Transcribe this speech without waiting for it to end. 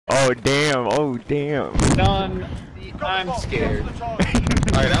Oh damn! Oh damn! Done. I'm scared.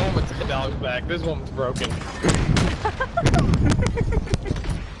 Alright, that one with $10 back. This one's broken.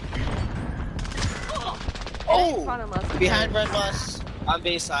 Oh! Behind red bus. On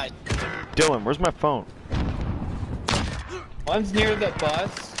base side. Dylan, where's my phone? One's near the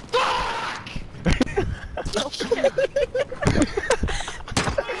bus.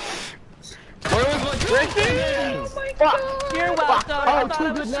 Where was my drinking? Oh my god! You're welcome. I thought too I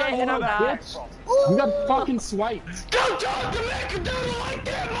good was now, shit and I'm not. bitch. You got fucking swiped. Don't talk to Macadoodle like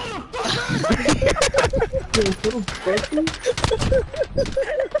that, motherfucker!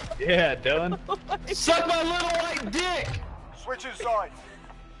 Yeah, Dylan. Suck my little white dick! Switching sides.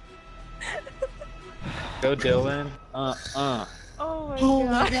 Go, Dylan. Oh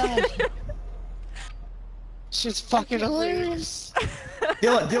my god. Shit's fucking hilarious.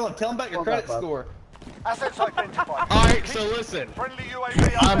 Dylan, tell him about your credit score. Assets identified. Alright, so listen. Friendly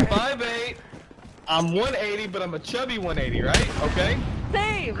UAV I'm overhead. 5'8", I'm 180, but I'm a chubby 180, right? Okay?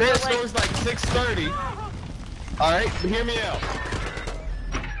 Same. Credit but, like, score's like 630. Alright, but hear me out.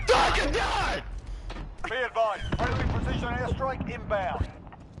 Fucking God! Be advised. Friendly precision airstrike inbound.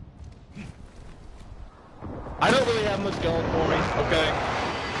 I don't really have much going for me, okay?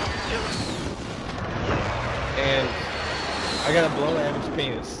 And I got a below average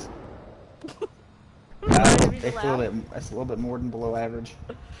penis. That's a little bit more than below average.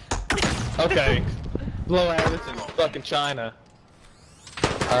 Okay. Below average in fucking China.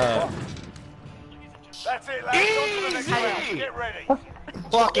 That's it, lads. On to the next Easy! round. Get ready.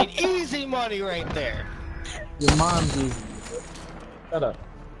 Fucking easy money right there. Your mom's easy. Shut up.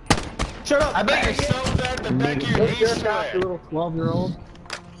 Shut up! I bet you're so bad the back of your Take knees your out, you sweat. little 12-year-old.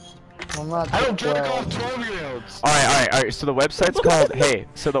 I'm not. I don't jerk 12. off 12-year-olds. Alright. So the website's called, hey,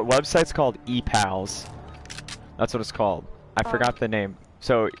 so the website's called ePals. That's what it's called. I forgot the name.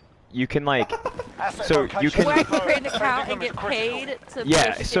 So you can like, Asset so location you can, where I can create an confirmed. account Sending and them get to paid to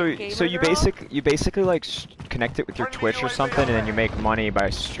yeah, play so shit so Gamer you basically like connect it with your Friendly Twitch or UAV something, and then you overhead. make money by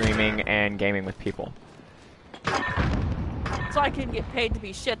streaming and gaming with people. Girl. So I can get paid to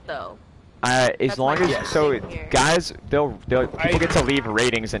be shit though. As That's long my as so thing here. guys, people get to leave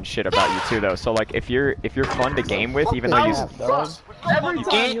ratings and shit about you too though. So like if you're fun to game with, even though you Every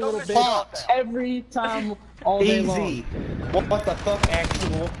time, you little bitch. Every time, all day long. Easy. What the fuck,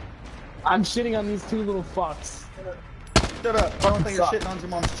 actual? I'm shitting on these two little fucks. Shut up. I don't think you're shitting on your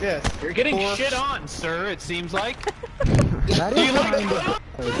mom's chest. You're getting Whore. shit on, sir, it seems like. That Do is you like kind that?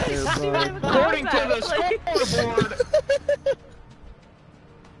 of there, bud. According to the scoreboard.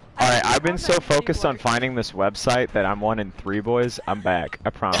 Alright, I've been so focused on finding this website that I'm 1 in 3, boys. I'm back. I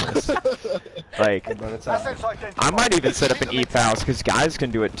promise. Like, But it's Assets identified. I might even set up an ePals because guys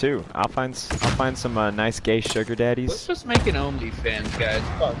can do it too. I'll find some nice gay sugar Let's daddies. just make an OnlyFans, guys.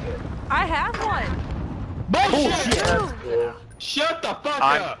 Fuck it. I have one. Bullshit! Dude, Shut the fuck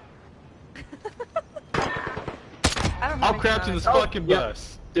I'm- up! I don't I'll have crouch in this fucking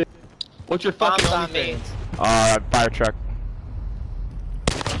bus. What's your fucking Bombs on me. OnlyFans? Fire truck.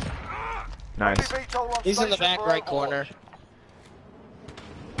 Nice. Friendly VTOL on He's in the station back for right overwatch. corner.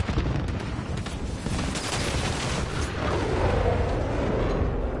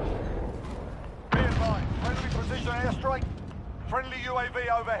 Be advised. Friendly precision airstrike. Friendly UAV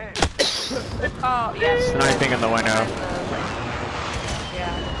overhead. Oh yes. Sniping in the window.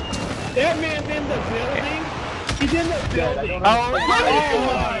 Yeah. That man's in the building? He's in the building! Oh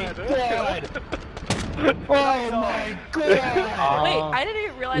my god! Oh my god! Wait, I didn't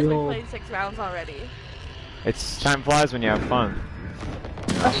even realize we yo. played 6 rounds already. It's time flies when you have fun.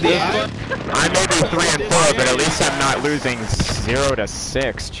 Yeah. I may be 3 and 4, but at least I'm not losing 0 to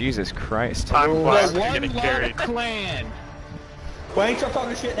 6. Jesus Christ. The one love clan! Why ain't y'all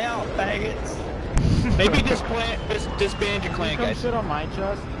talking shit now, faggots? Maybe disband your clan, Come guys. sit on my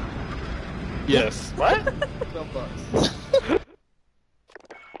chest. Yes. What?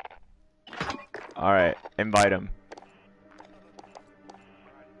 Alright, invite him.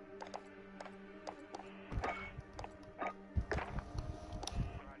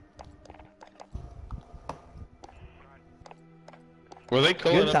 Were they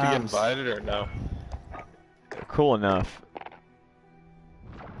cool Good enough to get times. invited or no? Cool enough.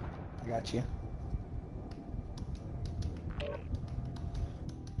 I got you.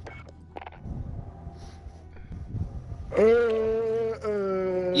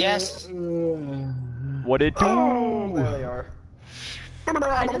 Yes. What it do? Oh, there they are.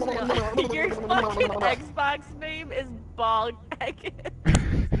 I just realized your fucking Xbox name is Bog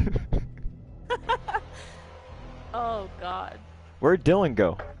Oh god. Where'd Dylan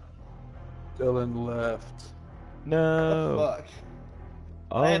go? Dylan left. No. Fuck.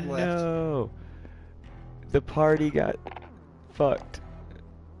 Oh Bad left. no! The party got fucked.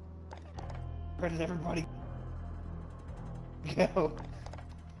 Where did everybody go?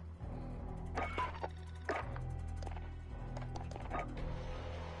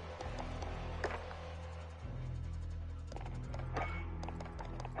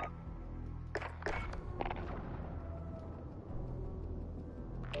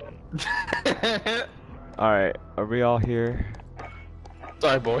 Alright, are we all here?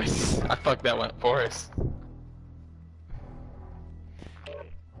 Sorry, boys. I fucked that one for us.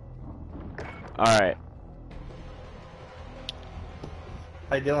 Alright.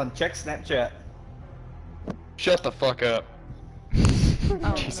 Hey Dylan, check Snapchat. Shut the fuck up.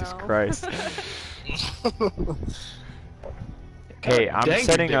 Oh, Jesus no. Christ. Hey, I'm dang,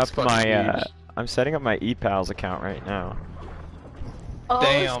 setting your up dick's fucking my huge. I'm setting up my ePals account right now. Oh,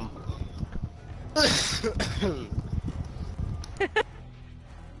 Damn.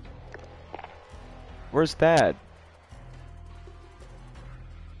 Where's Thad?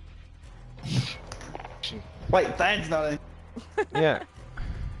 Wait, Thad's not in. Yeah.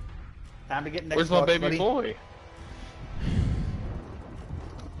 Time to get next. Where's my baby buddy. boy?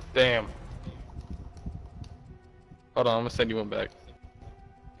 Damn. Hold on, I'm gonna send you one back.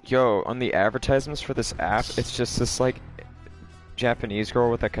 Yo, on the advertisements for this app, it's just this like Japanese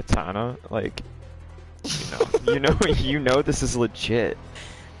girl with a katana. Like, you know this is legit.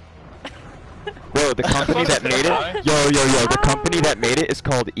 Bro, the company that made it, yo, the company that made it is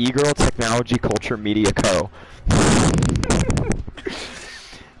called eGirl Technology Culture Media Co.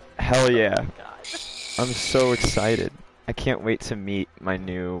 Hell yeah. God. I'm so excited. I can't wait to meet my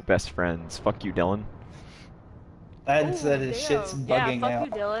new best friends. Fuck you, Dylan. Thad Ooh, said his damn. shit's bugging yeah, out.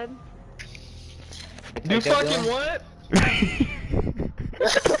 fuck you, Dylan. You Take that, fucking Dylan. what?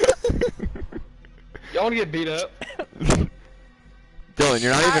 Y'all wanna get beat up? Dylan,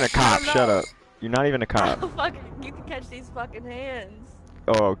 you're not even a cop. I don't Shut know. up. You're not even a cop. Oh, fucking, you can catch these fucking hands.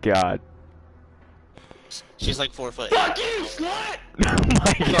 Oh god. She's like 4 foot. Fuck you, slut! Oh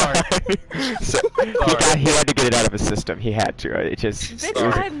my god. So, he had to get it out of his system. He had to. Right? It just. Bitch, it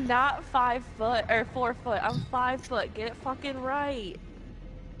was- I'm not 5 foot or 4 foot. I'm 5 foot. Get it fucking right.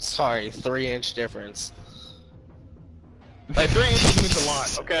 Sorry, 3-inch difference. Like 3 inches means a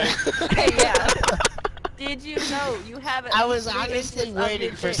lot, okay? Hey, yeah. Did you know you haven't? I was honestly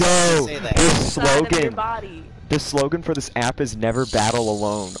waiting for Yo, someone to say that. the Side of your slogan. body. The slogan for this app is "Never battle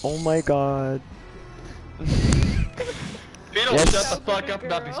alone." Oh my god. If you don't Yes. shut the fuck up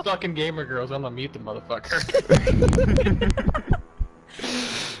about these fucking gamer girls, I'm gonna mute the motherfucker.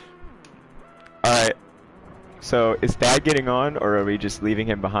 Alright. So, is Thad getting on, or are we just leaving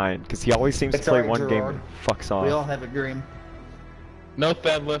him behind? Because he always seems It's to play alright, one game Gerard. and fucks off. We all have a dream. No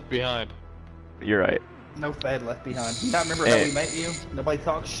Thad left behind. You're right. No Thad left behind. You not remember Hey. how we met you? Nobody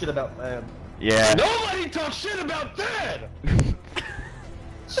talks shit about Thad. Yeah. Nobody talks shit about Thad!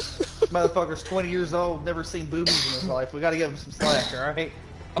 Motherfucker's 20 years old, never seen boobies in his life. We gotta give him some slack, alright?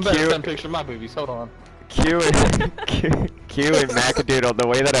 I'm about to Cute. send a picture of my boobies, hold on. Q and Macadoodle, the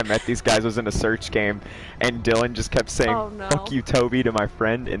way that I met these guys was in a search game, and Dylan just kept saying, Oh, no. "Fuck you, Toby," to my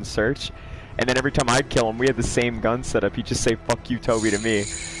friend in search. And then every time I'd kill him, we had the same gun setup. He'd just say, "Fuck you, Toby," to me.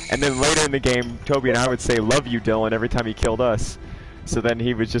 And then later in the game, Toby and I would say, "Love you, Dylan," every time he killed us. So then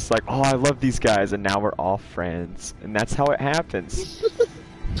he was just like, "Oh, I love these guys," and now we're all friends. And that's how it happens.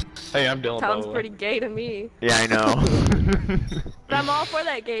 Hey, I'm Dylan, by Sounds the way. pretty gay to me. Yeah, I know. But I'm all for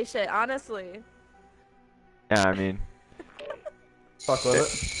that gay shit, honestly. Yeah, I mean, Fuck with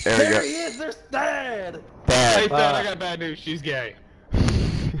it. there we go. He is, there's Thad! Hey, Thad. Thad, I got bad news, she's gay.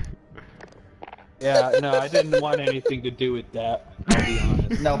 Yeah, no, I didn't want anything to do with that. I'll be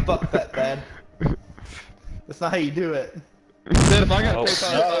honest. No, fuck that, Thad. That's not how you do it. Thad, if I gotta Oh,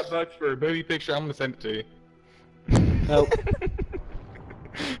 pay no. $5 for a booby picture, I'm gonna send it to you. Nope.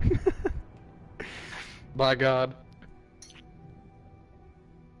 By God.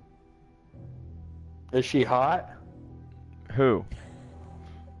 Is she hot? Who?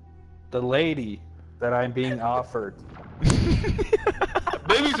 The lady that I'm being offered.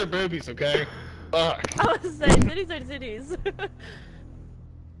 Boobies are boobies, okay? Fuck. I was saying, cities are cities.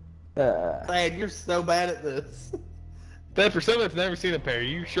 Thad, you're so bad at this. Thad, for someone that's never seen a pair,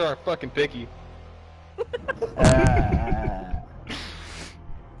 you sure are fucking picky.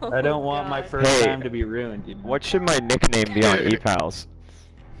 I don't want my God. first Hey, time to be ruined, you know? What should my nickname be on ePals?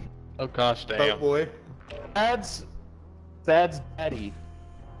 Oh gosh, Oh damn. boy. Thad's daddy.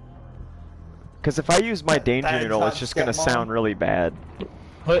 Because if I use my danger Thad's noodle, hot it's just gonna stepmom. sound really bad.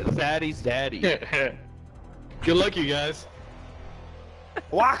 Put Thaddy's daddy. Good luck, you guys.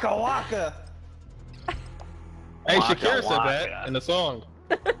 Waka waka! Hey, Waka Shakira said waka. that in the song.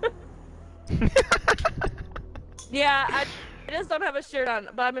 Yeah, I just don't have a shirt on,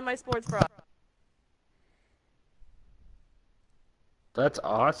 but I'm in my sports bra. That's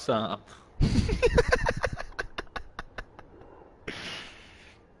awesome.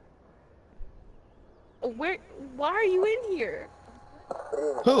 Where? Why are you in here?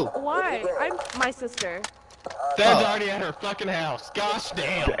 Who? Why? I'm my sister. Dad's already at her fucking house. Gosh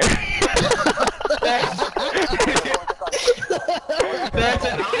damn. That's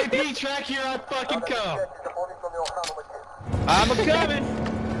an IP track, here I fucking come. I'm a-coming!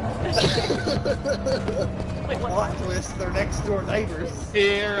 Wait, what? Plot twist, they're next door neighbors.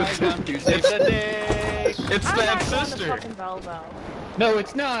 Here I come to save the day. It's I'm Dad's not going to sister. fucking Belleville. No,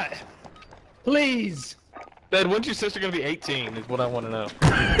 it's not! Please! Dad, when's your sister gonna be 18 is what I want to know.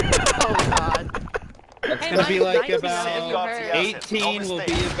 Oh god. It's Hey, gonna be mine's like 19, about her. 18 will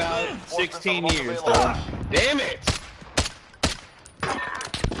be about 16 years, though. Damn it!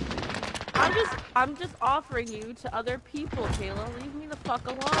 I'm just offering you to other people, Kayla. Leave me the fuck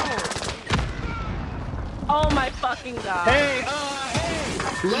alone. Oh my fucking god. Hey,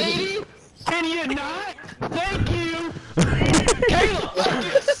 hey, lady, can you not? Thank you. Kayla,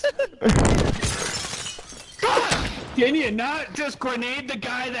 focus. God, can you not just grenade the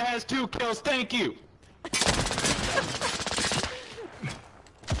guy that has 2 kills? Thank you.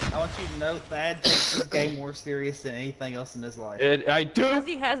 I want you to know Thad takes this game more serious than anything else in his life. I do. Because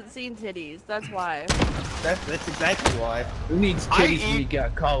he hasn't seen titties, that's why. That's exactly why. Who needs titties when you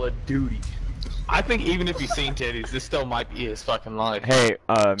got Call of Duty? I think even if he's seen titties, this still might be his fucking life. Hey,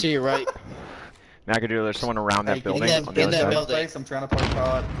 To your right. Magadoo, there's someone around that Hey, building in on the that other side. building. Place, I'm trying to play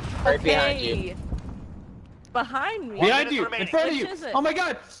COD. Right behind you. Okay. Behind me. Behind you, in front of Which you. is it? Oh my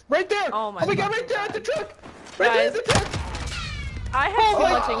god, right there. Oh my my god, fucking right there at God. the truck. Right there at the truck. I have so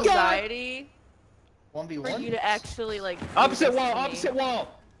my much God. anxiety for 1v1? you to actually like. do Opposite this wall, to me. opposite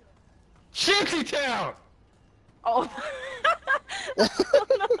wall. Shantytown. Oh. I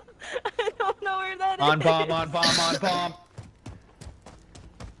don't know where that is. On bomb, on bomb, on bomb.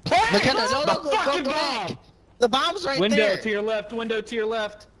 McKenna, no, The go fucking back. bomb. The bomb's right Window there. to your left, window to your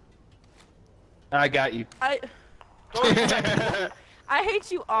left. I got you. I hate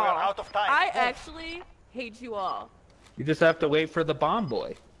you all. We're out of time. I Move. actually hate you all. You just have to wait for the bomb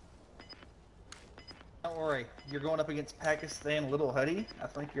boy. Don't worry, you're going up against Pakistan Little Huddy. I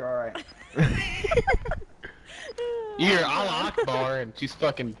think you're alright. You're Allah Akbar and she's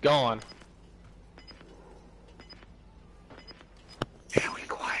fucking gone. Yeah, we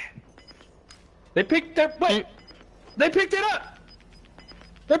quiet. They picked up. Wait. They picked it up.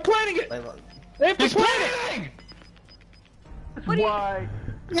 They're planting it. They look. They have to He's plant planning! What do you? Why?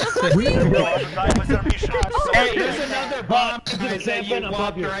 Hey, there's another bomb guys that you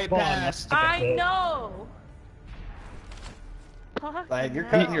walked right past. I know. Thad, you're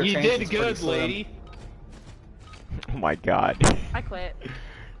cutting your You chances did pretty good, slim. lady. Oh my god. I quit.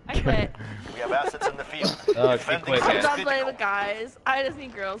 I quit. We have assets in the field. Oh, Defending quit. I'm is done playing critical. with guys. I just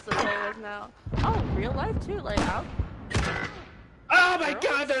need girls to play with now. Oh, real life too. Like, I'll... Oh my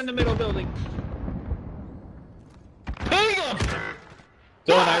god, they're in the middle building. Ping him!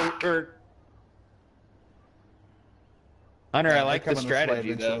 So Hunter, I like They're the coming this way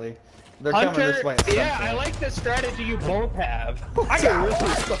strategy though. eventually. They're coming Hunter, this way. at some yeah, I point. like the strategy you both have. I got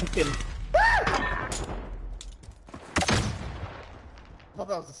really fucking. I thought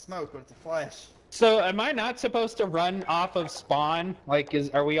that was a smoke, but it's a flash. So, am I not supposed to run off of spawn? Like,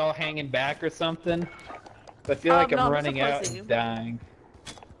 are we all hanging back or something? I feel like no, I'm I'm running out supposed and to. dying.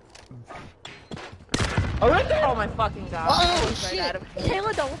 Oh, right there! Oh my fucking god. Oh, I looked right shit. at him.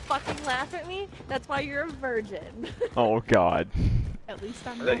 Kayla, don't fucking laugh at me. That's why you're a virgin. Oh god. At least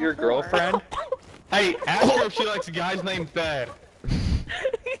I'm Is that your not a whore. girlfriend? Hey, ask her if she likes a guy's named Thad. They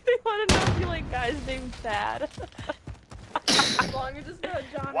want to know if you like guys named Thad. As long as it's not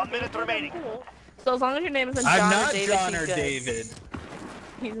John. 1 minute remaining. Cool. So as long as your name isn't I'm John not or David, John he's or good. David.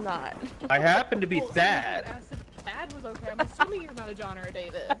 He's not. I happen to be Thad. Thad was okay. I'm assuming you're not a John or a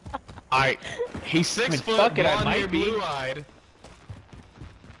David. Alright, he's 6 I mean, foot, fuck it, I blonde hair, might be. blue-eyed.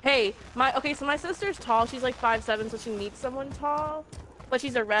 Hey, so my sister's tall. She's like 5'7", so she meets someone tall. But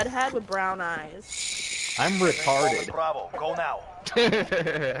she's a redhead with brown eyes. I'm retarded. Bravo, go now.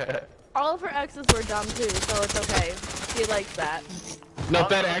 All of her exes were dumb too, so it's okay. She likes that. No, On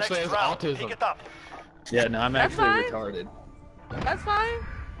to Thad the actually has next round. Pick autism. it up. Yeah, no, I'm That's actually fine. retarded. That's fine.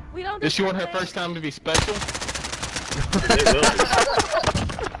 We don't. Does she want her discriminate. first time to be special?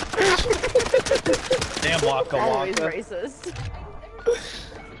 Damn, Waka Always Waka. racist.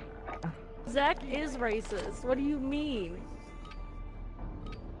 Zach is racist. What do you mean?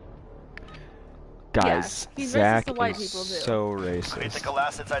 Guys, he's Zach racist to white is people, too. so racist. Critical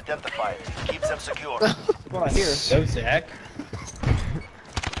assets identified. Keep them secure. Well, here. Go, Zach.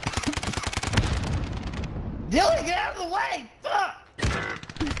 Dylan, get out of the way! Fuck!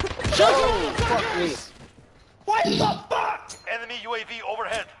 Oh, fuck me. What the fuck? Enemy UAV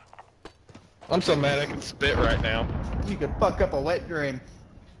overhead. I'm so mad I can spit right now. You could fuck up a wet dream.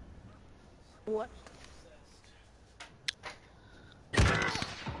 What?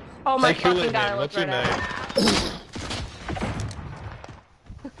 Oh my Hey, fucking Kool-Aid god, I Man, look what's your right name? at it.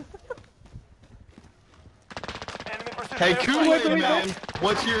 Enemy pursuit Hey, airstrike. Kool-Aid Man,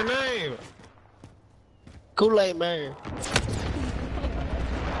 what's your name? Kool-Aid man.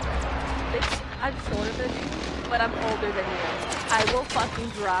 Bitch, I'm shorter than you, but I'm older than you. I will fucking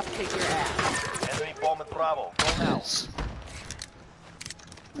drop kick your ass. Enemy bomb at Bravo. Go now.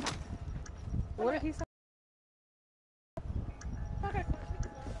 What did he say? Okay.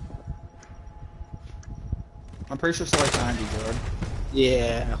 I'm pretty sure it's like 90, Jordan.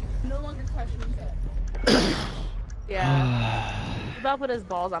 Yeah. No longer questioning that. Yeah. He's about to put his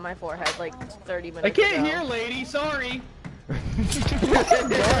balls on my forehead like 30 minutes I can't ago. hear, lady. Sorry.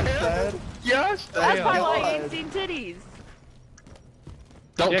 Yes, That's damn. probably why you ain't seen titties.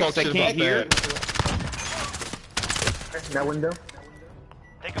 Don't Yeah, talk 'cause I shit can't about hear. that.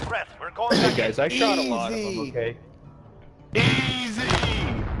 Take a breath. We're going Hey back. guys, I shot a lot of them. Easy. Okay. Easy!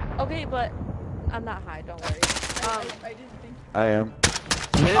 Okay, but I'm not high, don't worry. I didn't think. I am.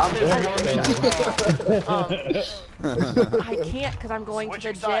 I can't because I'm going to the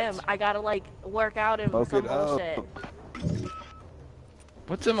Switching gym. sides. I gotta like work out and Smoke some it up. bullshit.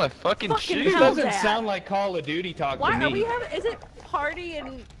 What's in my fucking Fucking shoes? This hell. doesn't Dad. sound like Call of Duty talk Why to me. are we having? Is it party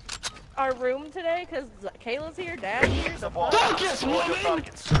in our room today? Cause Kayla's here, Dad's here. The bomb. Focus, Hold your woman!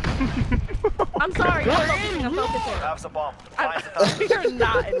 targets. I'm sorry. I'm focusing. I'm focusing. Have the bomb. Find the target. You're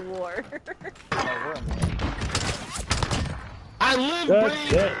not in war. I live,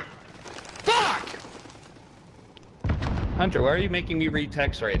 breathe. Fuck! Hunter, why are you making me read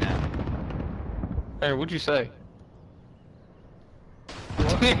text right now? Hey, what'd you say?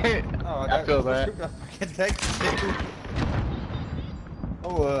 Oh, I feel that.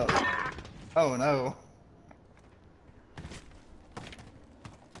 Oh, oh no.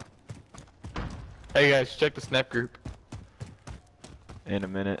 Hey guys, check the snap group. In a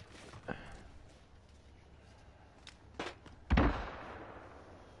minute.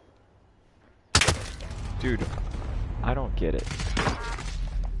 Dude, I don't get it.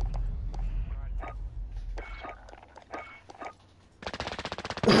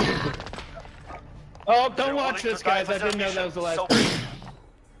 Oh, don't They're watch holding this, to guys. I guide didn't know that was the last. So-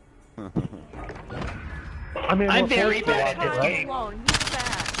 I'm very bad at this Leave him game. alone. He's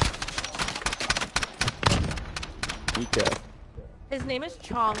fat. Nico. His name is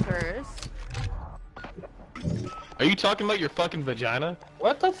Chonkers. Are you talking about your fucking vagina?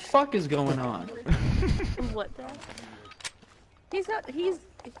 What the fuck is going on? What the? He's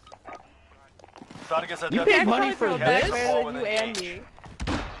Targets You identified. paid money for Have this? the better bomb than you and and engage. me.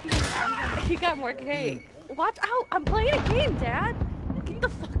 He got more cake. Watch out! I'm playing a game, Dad. Get the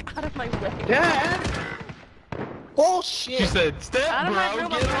fuck out of my way. Dad! She Bullshit. said, step Out of my bro, room,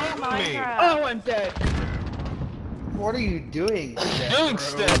 get I'm off playing me. Minecraft. Oh, I'm dead. What are you doing? Doing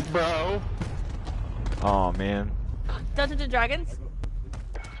step bro. Oh man. Dungeons and Dragons?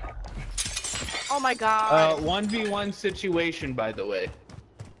 Oh my god. 1v1 situation, by the way.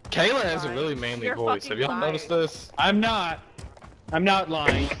 Kayla has a really manly You're voice. Have fucking y'all noticed lying. this? I'm not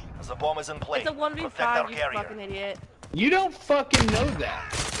lying. The bomb is in play. It's a Protect our 1v5, you carrier. fucking idiot. You don't fucking know that.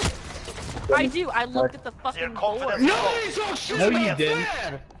 I do. I looked at the They're fucking confident. board. Nobody's all shit No, you about didn't.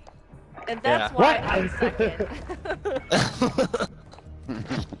 that. And that's Yeah. why What? I'm second.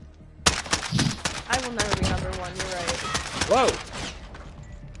 I will never be number one, you're right. Whoa.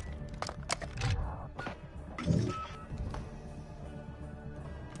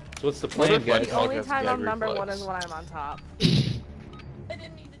 So what's the What plan, if, like, guys? The Dog only has time gag I'm number one reflex. is when I'm on top. I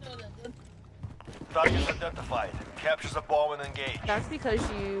didn't need to know that. Targets identified. Capture the bomb and engage. That's because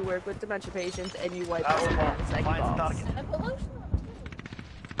you work with dementia patients and you wipe Have the over bomb. and second Find the balls. target. And evolution.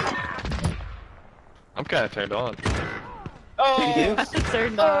 I'm kind of turned on. Oh,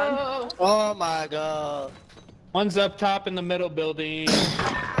 Turned on. Oh my god. one's up top in the middle building.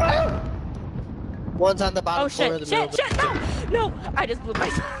 One's on the bottom Oh floor shit, of the middle. shit, no! No! I just blew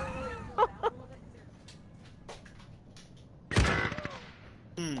myself.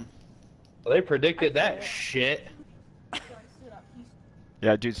 Well, they predicted that shit.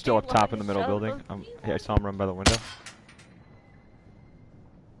 Yeah, dude's still up Hey, top in the why middle show building. those Yeah, I saw him run by the window.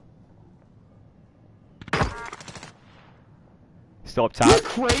 Still up top.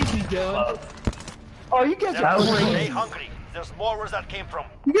 Crazy, Dylan. Oh, you guys are Stay crazy. hungry. There's more where that came from.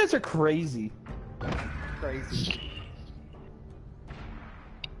 You guys are crazy. Crazy.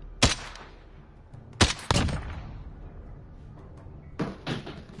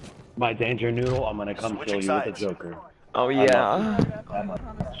 My danger noodle, I'm gonna come Switching kill you with sides. the Joker. Oh yeah.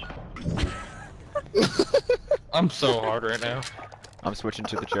 I'm so hard right now. I'm switching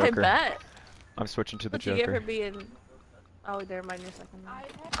to the I Joker. bet. I'm switching to the What'd you get Joker. for being? Oh, never mind. Your second.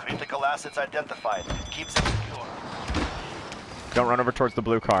 Critical assets identified. Keep them secure. Don't run over towards the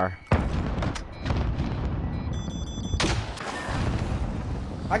blue car.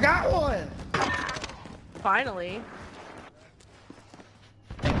 I got one! Finally.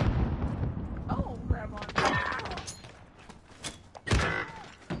 Oh, grab on.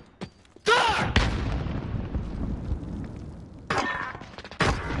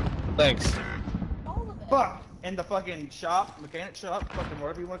 Thanks. All of it. Fuck! In the fucking shop, mechanic shop, fucking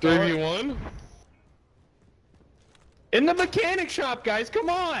whatever you want to call it. 3v1? In the mechanic shop, guys, come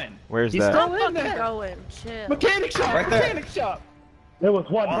on! Where's He's that? still Don't in fucking there! going. Chill. Mechanic shop! Right there. Mechanic shop! There was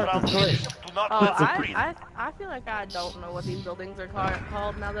one All versus rounds three. do not Oh, let them breathe. I feel like I don't know what these buildings are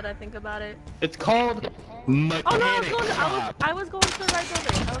called now that I think about it. It's called mechanic Oh no, I was shop. going to the right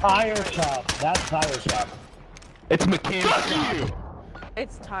building. I was going Tire to the right- shop. That's tire shop. It's mechanic shop. you!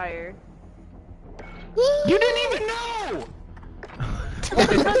 It's tired. You didn't even know!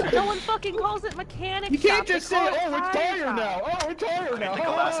 Because no one fucking calls it mechanic You can't shop, just they say, call it oh, it's tire shop. now! Oh, it's tire now!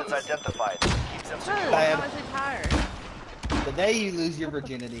 Critical Oh. assets identified. Keep them Cause secure. Bad. how is it tired? The day you lose your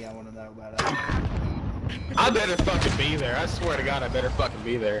virginity, I want to know about it. I better fucking be there. I swear to God, I better fucking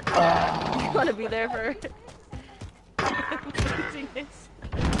be there. You want to be there for losing it?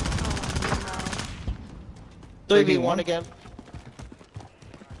 Oh 3v1 again.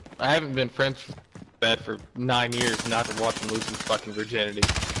 I haven't been friends with that for 9 years not to watch him lose his fucking virginity.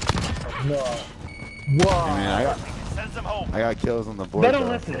 No. Hey, man, Send them home. I got kills on the board. They don't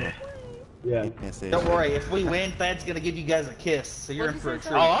though. listen. Yeah. Can't say Don't shit. worry, if we win, Thad's gonna give you guys a kiss, so you're in What'd for a you say,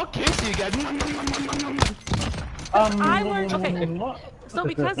 treat. Oh, I'll kiss you guys. I learned. Okay, so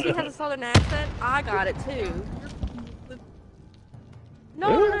because he has a southern accent, I got it too.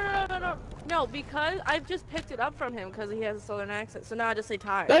 No, because I've just picked it up from him because he has a southern accent. So now I just say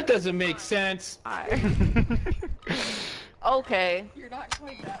tired. That doesn't make sense. Tired. Okay. You're not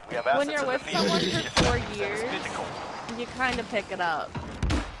quite that. We have When assets you're in the with field. someone for 4 Defend years, is critical. you kind of pick it up.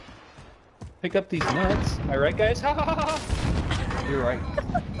 Pick up these nuts. Am I right, guys? Ha ha ha ha. You're right.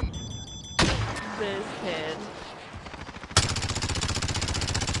 This kid.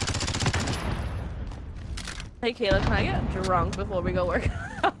 Hey Caleb, can I get drunk before we go work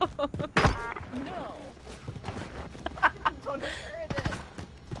out? No. Don't hear it.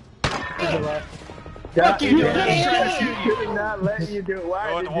 Fuck you, You dude. Trying to shoot you. did not let you do it.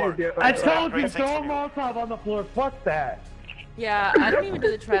 Why Good did work. you do it? Good I job. told you, Great throw a things for you. Molotov on the floor. Fuck that. Yeah, I don't even do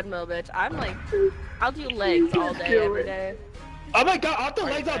the treadmill, bitch. I'm like, I'll do legs all day, every day. Oh my God, I'll do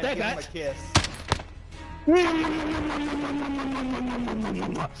legs all Thad, day, give him a bitch. kiss.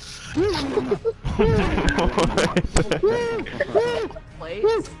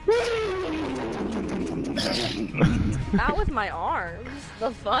 Plates? Not with my arms.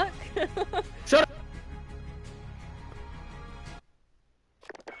 The fuck? Shut up.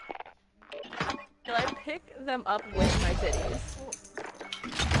 Can I pick them up with my titties?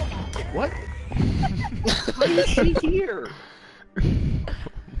 What? How is she here?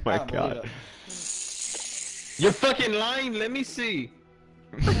 My I don't believe God. it. You're fucking lying. Let me see.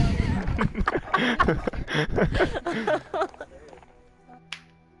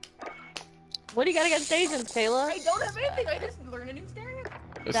 What do you got against Asians, Taylor? I don't have anything. I just learned a new stereotype.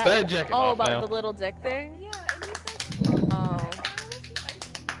 It's that jacket Oh, off about now. the little dick thing? Yeah, and he said, Oh.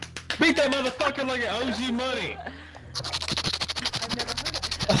 Beat that motherfucker like an OG money. I've never heard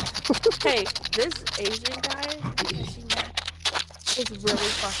of it. Hey, this Asian guy is really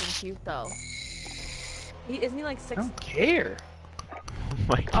fucking cute though. Isn't he like I 6? don't care. Oh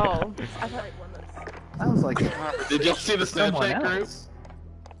my God. Oh, I thought like one that's. Sounds like Did y'all see the someone Snapchat group? else.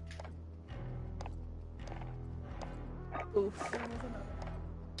 Oof.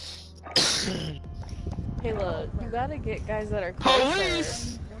 Hey, look, you gotta get guys that are closer.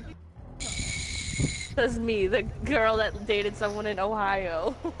 Police! That's me, the girl that dated someone in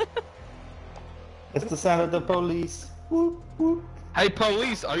Ohio. It's the sound of the police. Whoop, whoop, Hey,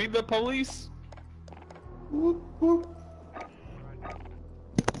 police, are you the police? whoop, whoop.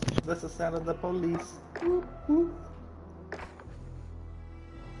 That's the sound of the police. Whoop, whoop.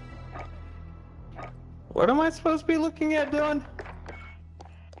 What am I supposed to be looking at, Dylan?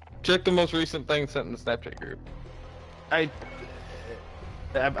 Check the most recent thing sent in the Snapchat group. I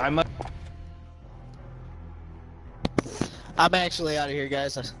must. I'm actually out of here,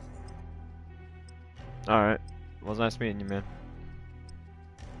 guys. Alright. Well, it was nice meeting you, man.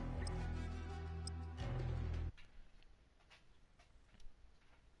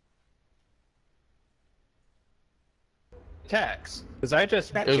 Text. Because I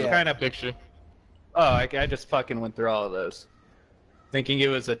just It was a kind of picture. Oh, I just fucking went through all of those, thinking it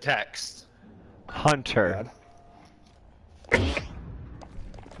was a text. Hunter.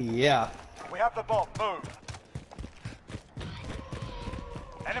 Yeah. We have the bomb. Move.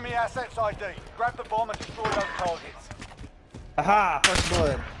 Enemy assets ID. Grab the bomb and destroy those targets. Aha! First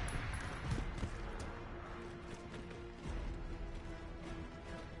blood.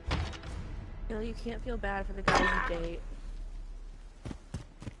 Bill, you can't feel bad for the guy you date.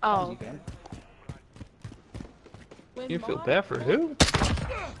 Oh. You feel bad for who?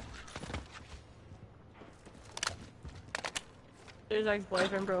 His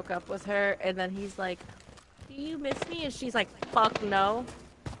ex-boyfriend broke up with her, and then he's like, "Do you miss me?" And she's like, "Fuck no."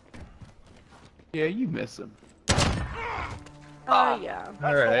 Yeah, you miss him. Oh yeah.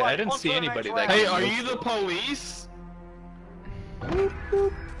 All right, I didn't see anybody that. Hey, are you the police?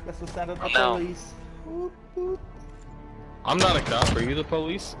 That's the sound of the No. police. I'm not a cop. Are you the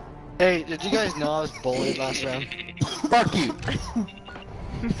police? Hey, did you guys know I was bullied last round? Fuck you.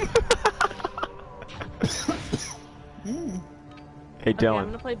 Hey, Okay, I'm Dylan.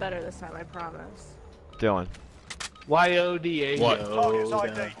 gonna play better this time, I promise. Dylan. YODA. What? Targets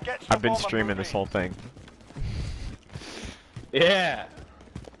ID. Get to the I've been bomb and streaming move this in. whole thing. Yeah.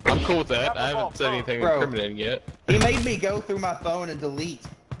 I'm cool with that. I haven't said anything Bro. incriminating yet. He made me go through my phone and delete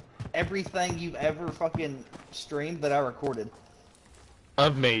everything you've ever fucking streamed that I recorded.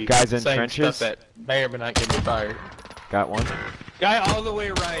 Of me. Guys in saying trenches? stuff that may or may not get me fired. Got one? Guy all the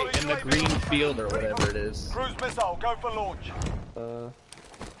way right in the green field or whatever it is. Cruise missile. Go for launch.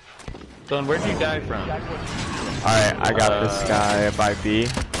 Dylan, where'd you die from? Alright, I got this guy by B.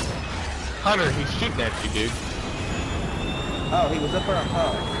 Hunter, he's shooting at you, dude. Oh, he was up there.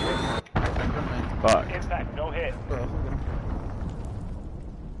 Oh. Fuck. Impact. No hit.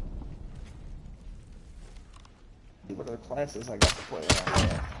 See what other classes I got to play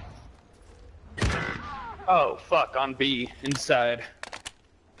on. Oh, fuck, on B, inside.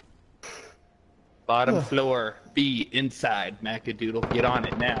 Bottom floor, B, inside. Macadoodle, get on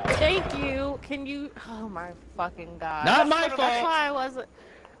it now. Thank you. Can you? Oh my fucking god. Not my That's fault. why I wasn't.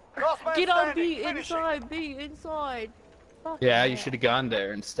 Last man Get on standing. B Finish it. inside. B inside. Fucking Yeah, you hell. should have gone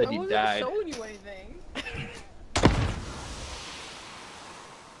there. Instead, I you wasn't died. showing you anything.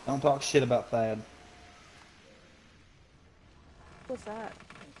 Don't talk shit about Thad. What's that?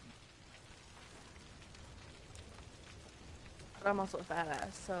 But I'm also a fat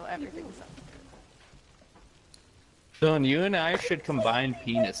ass, so everything's up. Dylan, you and I should combine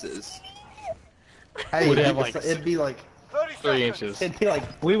penises. Hey, Would it'd have, be- like, it'd be like 30 3 seconds. inches. it'd be like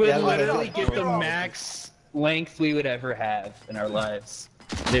We would yeah, like- literally get the max length we would ever have in our lives.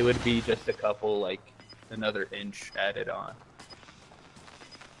 It would be just a couple, like, another inch added on.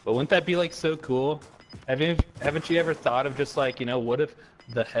 But wouldn't that be, like, so cool? Haven't you ever thought of just, like, you know, what if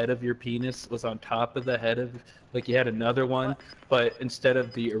the head of your penis was on top of the head of, like, you had another one, but instead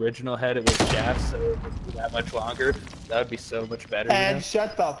of the original head, it was shaft, so it would be that much longer? That would be so much better, you know? And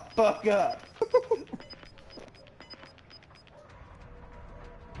shut the fuck up.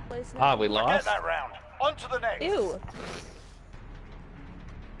 Ah, we Get lost? that round. On to the next. Ew.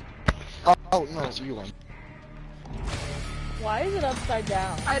 Oh no, it's you one. Why is it upside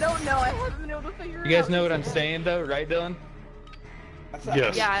down? I don't know. I haven't been able to figure it out. You guys know what I'm saying, though, right, Dylan? That's not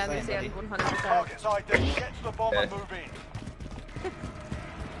Yes. Yeah, I what I'm saying, understand buddy. 100%. Targets ID. Get to the bomb and Okay. move in.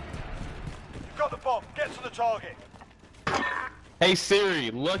 You've got the bomb. Get to the target. Hey Siri,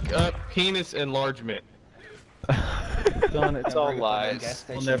 look up penis enlargement. Dylan, it's all Never get that on gas lies. We'll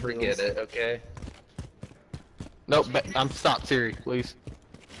station never deals. get it, okay? Nope, stop Siri, please.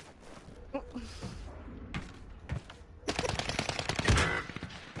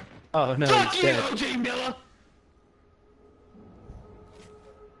 Oh no, Fuck he's you, dead. OJ Miller!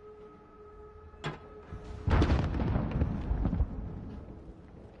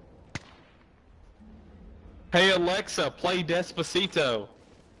 Hey Alexa, play Despacito.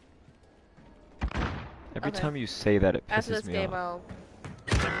 Every Okay. time you say that, it After this pisses me game, off.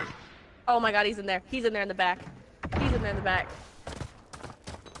 Oh my god, he's in there. He's in there in the back. He's in there in the back.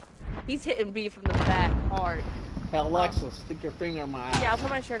 He's hitting B from the back hard. Hey, Alexa, stick your finger in my eye. Yeah, I'll put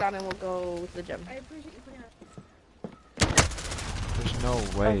my shirt on and we'll go to the gym. I appreciate you putting it. There's no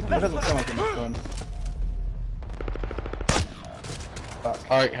way, That dude. doesn't sound like enough fun.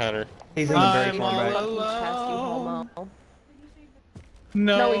 Alright, Hunter. He's in the very I'm far all back. alone. Homo.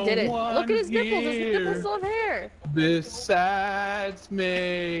 No, No, he didn't. one Look at his nipples. His here. nipples still have hair. besides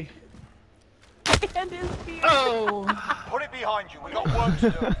me. And his beard. Oh. Put it behind you. We got work to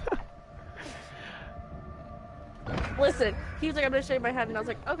do. Listen, he was like, I'm gonna show you my head, and I was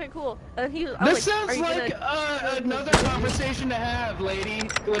like, okay, cool. And he was, I This was sounds like another conversation to have, lady,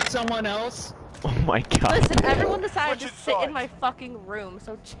 with someone else. Oh my god. Listen, everyone decided to Switch sit in sides. my fucking room,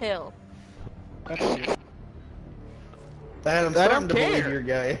 so chill. Dad, I'm I starting don't to believe care. you're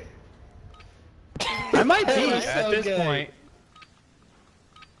gay. I might be You're at so this gay. point.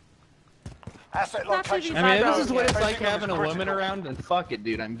 Asset Not to be location. I mean, Bro, this is what it's yeah. like Everything having a is woman critical. around, and fuck it,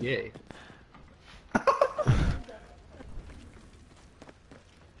 dude, I'm gay.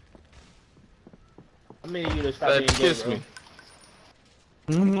 I mean, you to stop But being gay, kiss bro. me.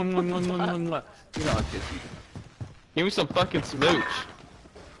 You know I'll kiss you. Give me some fucking smooch.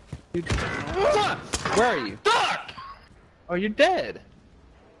 Dude. Where are you? Fuck! Oh, you're dead.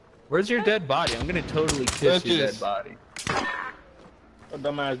 Where's your dead body? I'm gonna totally kiss your dead body. Put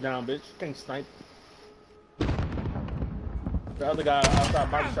dumb ass down, bitch. Can't snipe. The other guy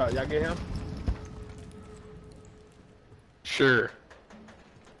outside body shot. Y'all get him? Sure.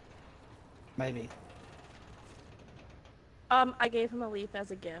 Maybe. I gave him a leaf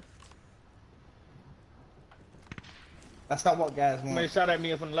as a gift. That's not what guys Somebody want. shot at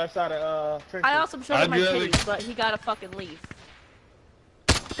me from the left side of trenches. I also showed him my titties, but he got a fucking leaf.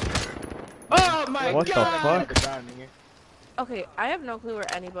 Oh my What the god! fuck? Okay, I have no clue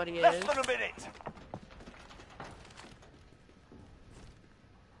where anybody is. Less than a minute.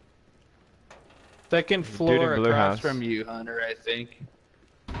 Second Dude floor in blue across house. from you, Hunter, I think.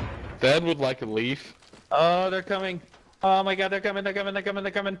 Dad would like a leaf. Oh, they're coming. Oh my god, they're coming, they're coming, they're coming,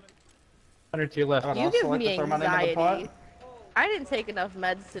 they're coming. Hunter to your left. I'd You also give like me to throw my name in the pot. anxiety. I didn't take enough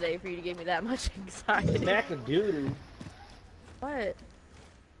meds today for you to give me that much anxiety. Macadoodle. What?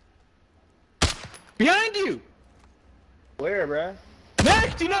 Behind you! Where, bruh?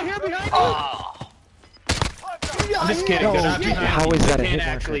 Max, do you not hear behind you? I'm just kidding. No, they're not dude, behind how you. is that They a can't hit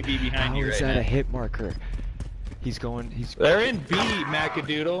actually marker? be behind How you is right that now. a hit marker? He's going, he's... They're in B,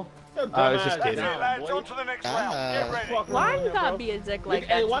 Macadoodle. I was just Dumbass kidding. down, Lads, boy. on to the next round. Get ready. Fuck Why around you here, gotta bro. be a dick Look, like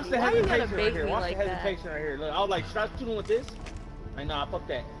hey, that? watch to the me? Why you gotta hesitation bait right here. me Watch like the that? hesitation right here. Look, I was like, should I shoot him with this? Like, nah, fuck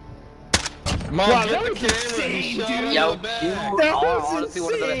that. Mom, Wow, get that the was camera and insane, shove dude. it in Yo, the back. That was honestly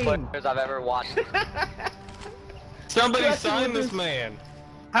one of the best players I've ever watched. Somebody That's sign what this this- man.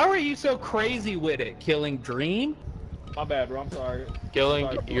 How are you so crazy with it? Killing Dream? My bad, bro. I'm sorry. Killing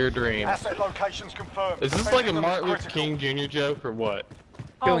Sorry, bro. your dream. Asset locations confirmed. Is this like a Defending them Martin is Luther critical. King Jr. joke or what?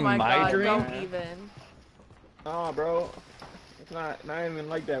 Oh Killing my my god, dream? don't even. Nah, bro. It's not even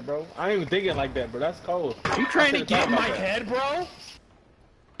like that, bro. I ain't even thinking like that, bro. That's cold. You trying to should've get in thought my about that. head, bro?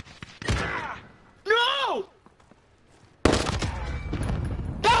 No!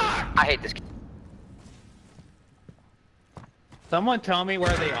 I hate this. Someone tell me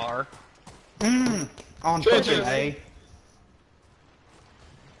where they are. On Trenches. fucking A.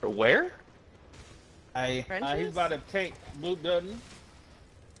 Where? A. He's Trenches? about to tank Blue Dutton.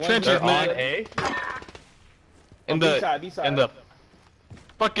 Trenches, They're man. A? In B the side, B side. in the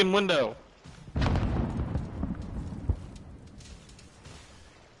fucking window.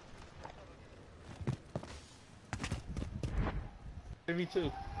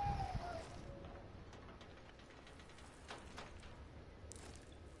 V2.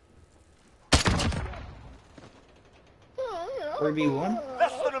 Or B1.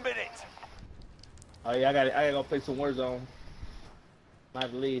 Less than a minute. Oh yeah, I gotta go play some Warzone. I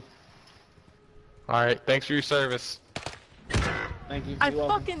have to leave. All right, thanks for your service. Thank you. I You're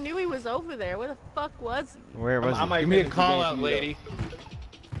welcome. fucking knew he was over there. Where the fuck was he? Where was I he? might Give me a finish the call game out, for you, lady.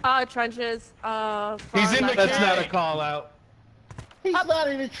 Trenches, He's in the. far That's left. not a call out. He's not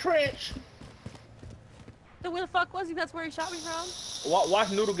in the trench. Then where the fuck was he? That's where he shot me from? Watch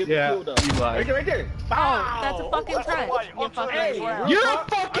Noodle get Yeah, killed up. you lied. Right there. Oh, that's a fucking That's the trench. way. You Onto the fucking next idiot. round. You're a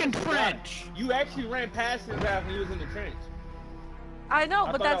fucking French. You actually ran past his ass when he was in the trench. I know,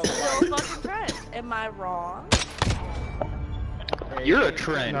 I but thought that's that still a fucking trench. Am I wrong? Hey, You're a hey,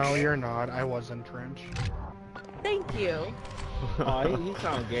 trench. No, you're not. I was in trench. Thank you. Oh, he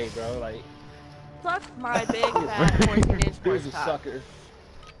sounds gay, bro. Like, Suck my big fat 14-inch dude's horse a cock. sucker.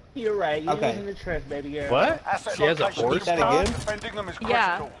 You're right. You Okay. was in the trench, baby girl. What? Asset She has a locations horse? That confirmed. again? Defending them is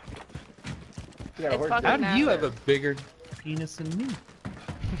Yeah. critical. You got a It's horse fucking dick. How do you massive. have a bigger penis than me?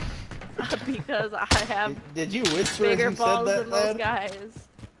 Because I have Did you whisper as bigger you said balls that, than those Dad? guys.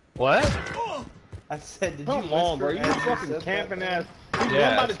 What? I said, did you Come whisper on, bro. You as fucking said camping that, ass. Dad? I'm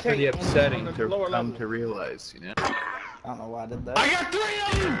Yeah, about it's to pretty take on upsetting the to lower come level. to realize, you know? I don't know why I did that. I got 3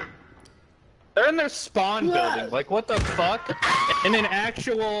 of them! They're in their spawn building. Like, what the fuck? In an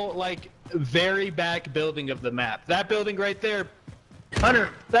actual, like, very back building of the map. That building right there. Hunter,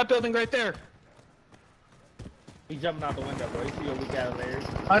 that building right there. He's jumping out the window, bro. You see what we got there?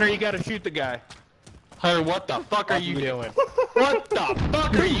 Hunter, you gotta shoot the guy. Hunter, what the fuck are you doing? What the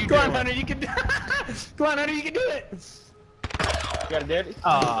fuck are you doing? Come on, Hunter, you can do Come on, Hunter, you can do it! You got a daddy?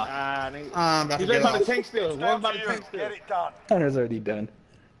 about He's to right get by the off. tank still. One by the tank still. Get it done. Hunter's already done.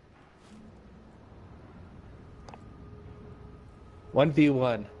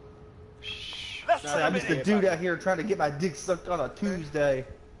 1v1. Less Nah, than a I'm just a minute. dude out here trying to get my dick sucked on a Tuesday.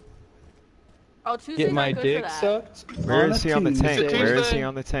 Oh, Tuesday's Get my not good dick for that. sucked? Where is he on the tank? Tuesday. Where is he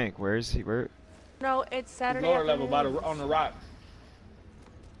on the tank? Where is he? Where? No, it's Saturday Lower level afternoon. on the rocks.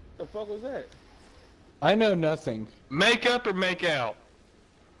 The fuck was that? I know nothing. Make up or make out?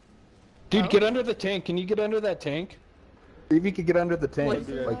 Dude, get under the tank. Can you get under that tank? See if you can get under the tank.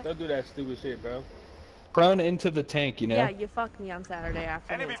 Don't do that stupid shit, bro. Prone into the tank, you know? Yeah, you fucked me on Saturday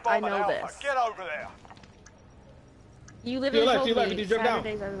afternoon. Enemy I bomber know Alpha. this. Get over there. You literally left, told you left, me you jumped down.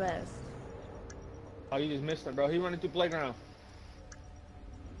 Saturdays are the best. Oh, you just missed him, bro. He running through playground.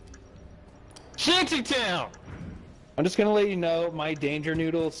 Shantytown! I'm just gonna let you know, my Danger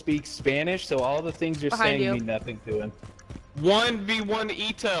Noodle speaks Spanish, so all the things you're Behind saying you. mean nothing to him. 1v1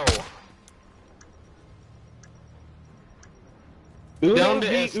 Ito. Uno Down to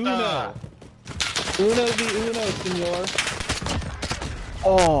v esta. uno. Uno v uno, senor.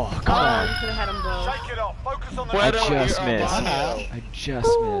 Oh, come Oh, on. you could have had him both. Shake it off. Focus on the I Fuera just your missed. hermano. I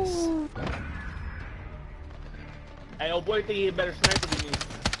just missed. Hey, old boy think he a better sniper than me.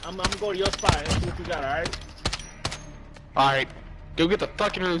 I'm gonna go to your spot and see what you got, alright? Alright, go get the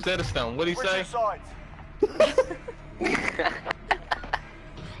fucking Rosetta Stone. What'd he Switch say? your sides.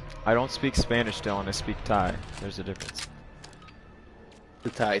 I don't speak Spanish, Dylan. I speak Thai. There's a difference. The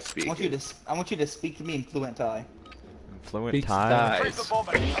Thai I speak. want you to speak to me in fluent Thai. Fluent Speaks Thai. Freeze the bomb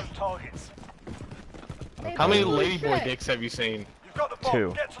and hit those targets. How many Holy ladyboy shit. dicks have you seen? You've got the bomb.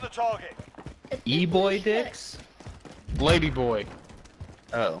 2. Get to the target. It's E-boy shit. dicks? Ladyboy.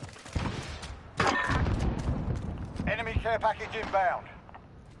 Oh. Enemy care package inbound.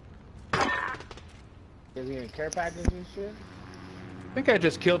 Is he in care package and shit? I think I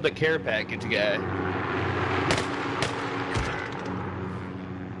just killed the care package guy.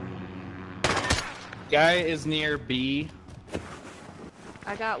 Guy is near B,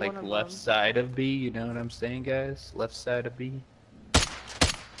 I got like one of left them. side of B, you know what I'm saying, guys? Left side of B.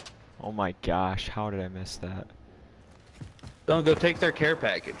 Oh my gosh, how did I miss that? Don't go take their care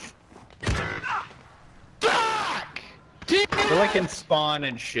package. Fuck! They're like in spawn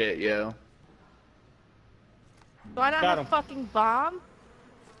and shit, yo. Do I not Got have a him. fucking bomb?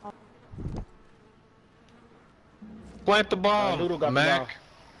 Plant the bomb, Noodle got the Mac. bomb.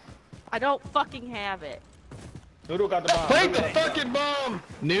 I don't fucking have it. Noodle got the bomb. Plant the fucking bomb,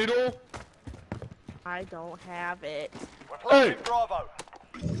 Noodle. I don't have it. We're planting Bravo.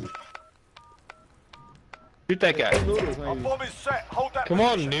 Shoot that guy. Noodles, Our maybe. bomb is set. Hold that Come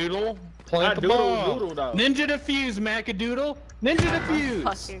position. on, Noodle. Plant the Noodle, bomb. Noodle, though. Ninja defuse, Macadoodle. Ninja defuse.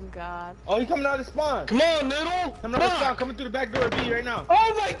 Fucking god. Oh, he coming out of the spawn. Come on, Noodle. Coming out of the spawn, coming through the back door of B right now.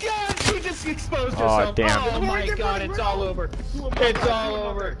 Oh my god, she just exposed Aw, herself. damn. Oh my god, it's all over. It's all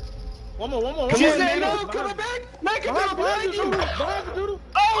over. One more. She's one more. saying no, coming back. Macadoodle behind you. Behind the Noodle.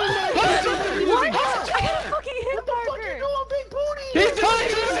 Oh my god, I got a fucking hit marker. he's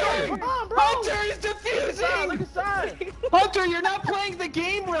defusing. Hunter is Look defusing. inside. Hunter, you're not playing the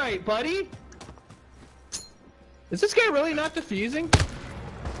game right, buddy. Is this guy really not defusing?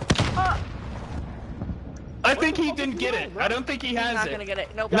 I think he didn't get it. I don't think he He's has not it. gonna get it.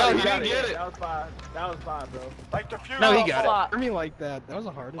 Nope. No, Nope. he didn't get it. That was fine. That was fine, bro. Take the fuse. No, he off. got it. Fuck. For me like that. That was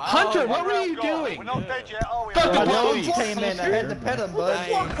a hard. Hunter, what were Well you gone. doing? We're not dead yet, are we? Fuck the The police. came in. I had to pet him,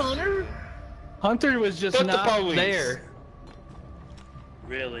 bud. Hunter was just Fuck the not police. there.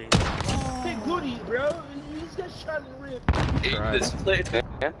 Really? Big booty, bro. He's got shot in the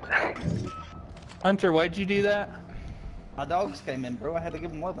rib. Hunter, why'd you do that? My dogs came in, bro. I had to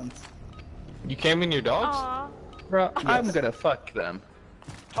give them weapons. You came in your dogs? Aw. Bro, I'm gonna fuck them.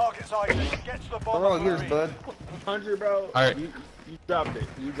 Target's ID. Get to the bomb. They're all and yours, hurry. bud. 100, bro. Alright. You dropped it.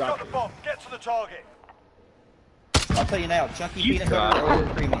 You You've got dropped the it. bomb. Get to the target. I'll tell you now, chunky You peanut butter got or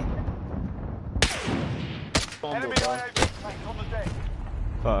creamy. Enemy IAV tank on the deck.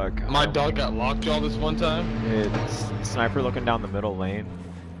 Fuck. My dog got lockjaw this one time. It's sniper looking down the middle lane.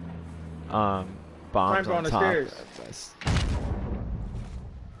 Bombs Sniper on on the top. stairs. That's-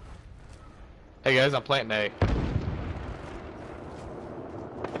 Hey guys, I'm planting A.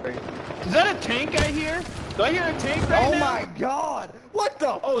 Is that a tank I hear? Do I hear a tank right Oh now? my god! What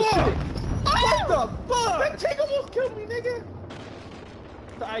the Oh, fuck? shit. What the fuck? That tank almost killed me, nigga.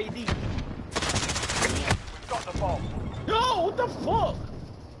 The IED. got the bomb. No, what the fuck?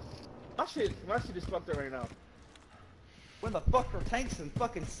 My shit is fucked up right now. When the fuck are tanks in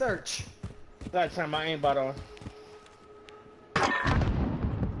fucking search? Gotta turn my aimbot on.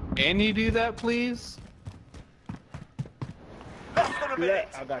 Can you do that, please? Less than a Do minute.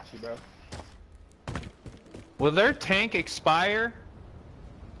 that? I got you, bro. Will their tank expire?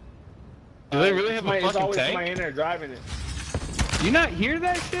 Do they really have a There's fucking always somebody tank? in there driving it. You not hear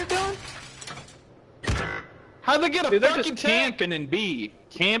that shit, Dylan? How'd they get a Dude, they're fucking just tank.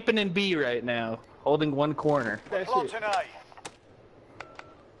 camping in B right now, holding one corner? That shit. Planting A.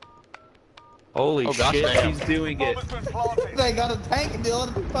 Holy Oh, gosh shit, damn. he's doing Bomb it. has been planted. They got a tank,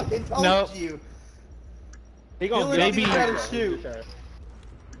 Dylan. We fucking told Nope. you. He gonna Dylan, get maybe- up try there, to shoot. bro.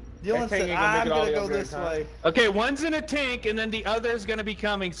 Dylan tank said, ain't gonna make I'm it all gonna the way go up there in this time. way. Okay, one's in a tank, and then the other's gonna be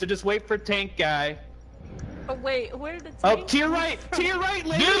coming, so just wait for tank guy. Oh wait, where did the Oh, tank to your come right, from? to your right,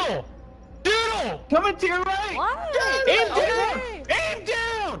 lady! Doodle! Doodle! Coming to your right! What? Aim down! Okay. Aim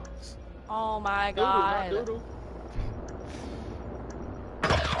down! Oh my Doodle, not god. doodle.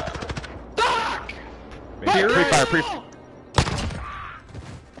 Fuck! Maybe You're pre-fire, right. pre-fire.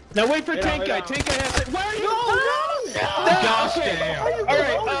 Now wait for Lay tank down, guy. lay down. Tank guy has to. Where are you? Gosh Okay. damn. How you All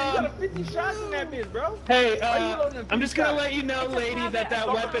right, reloading? You got a 50 shots in that bitch, bro. Hey, Why you loading a I'm just gonna 50 let you know, It's a lady, habit. that that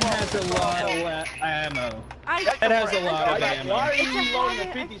weapon has a lot of ammo. I It has a lot of Why ammo. are It's you a loading a habit,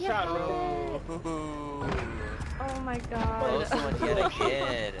 I 50 can't shot, help bro? it. Oh my god. Close one yet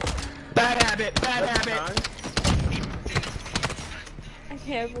again. Bad habit. Bad habit. I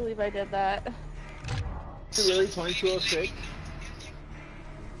can't believe I did that. Really, 2206?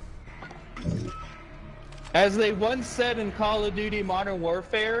 As they once said in Call of Duty Modern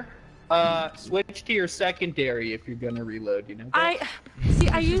Warfare, switch to your secondary if you're gonna reload. You know. I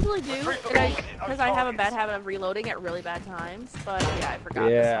usually do, because I have a bad habit of reloading at really bad times. But yeah, I forgot.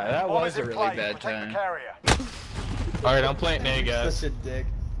 this Yeah, time. that Bomb was is a in really play. bad Protect the time. carrier. Alright, I'm planting A, guys. Such a dick.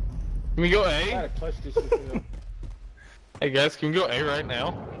 Can we go I A? gotta clutch this shit, you know. Hey guys, can we go A right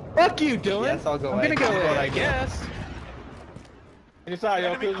now? Fuck you, Dylan. Yes, I'll go I'm A. gonna go I'll go A, A. I guess. Inside, yo,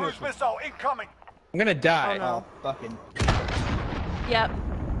 Enemy kill cruise this. missile incoming. I'm gonna die. Oh, no. Fucking. Yep.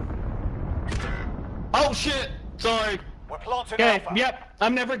 Oh shit! Sorry. We're planting Okay. Alpha. Yep.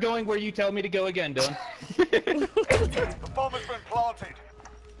 I'm never going where you tell me to go again, Dylan. The bomb has been planted.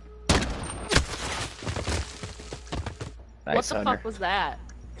 Nice, What the Hunter. fuck was that?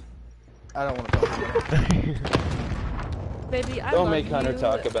 I don't want to talk about it. Baby, I Don't love make Hunter you,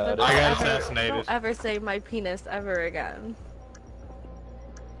 talk but about it. don't I got ever- assassinated. Don't ever say my penis ever again.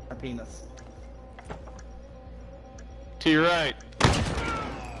 My penis. To your right.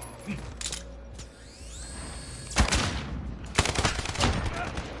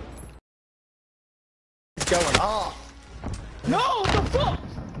 It's going off. No, what the fuck?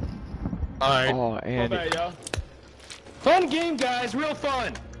 Alright. Oh, My Andy. bad, y'all. Fun game, guys. Real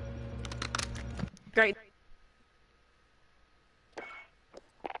fun. Great.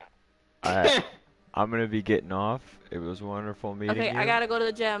 Alright. I'm gonna be getting off. It was wonderful meeting Okay, you. I gotta go to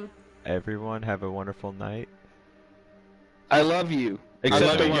the gym. Everyone, have a wonderful night. I love you. I Except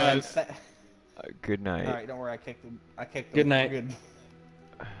love the you one. guys. Good night. Alright, don't worry, I kicked him. I kicked him. Good night. We're good.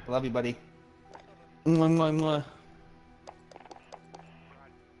 Love you, buddy. Mwah, mwah, mwah.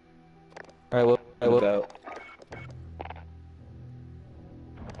 Alright, well, I will out.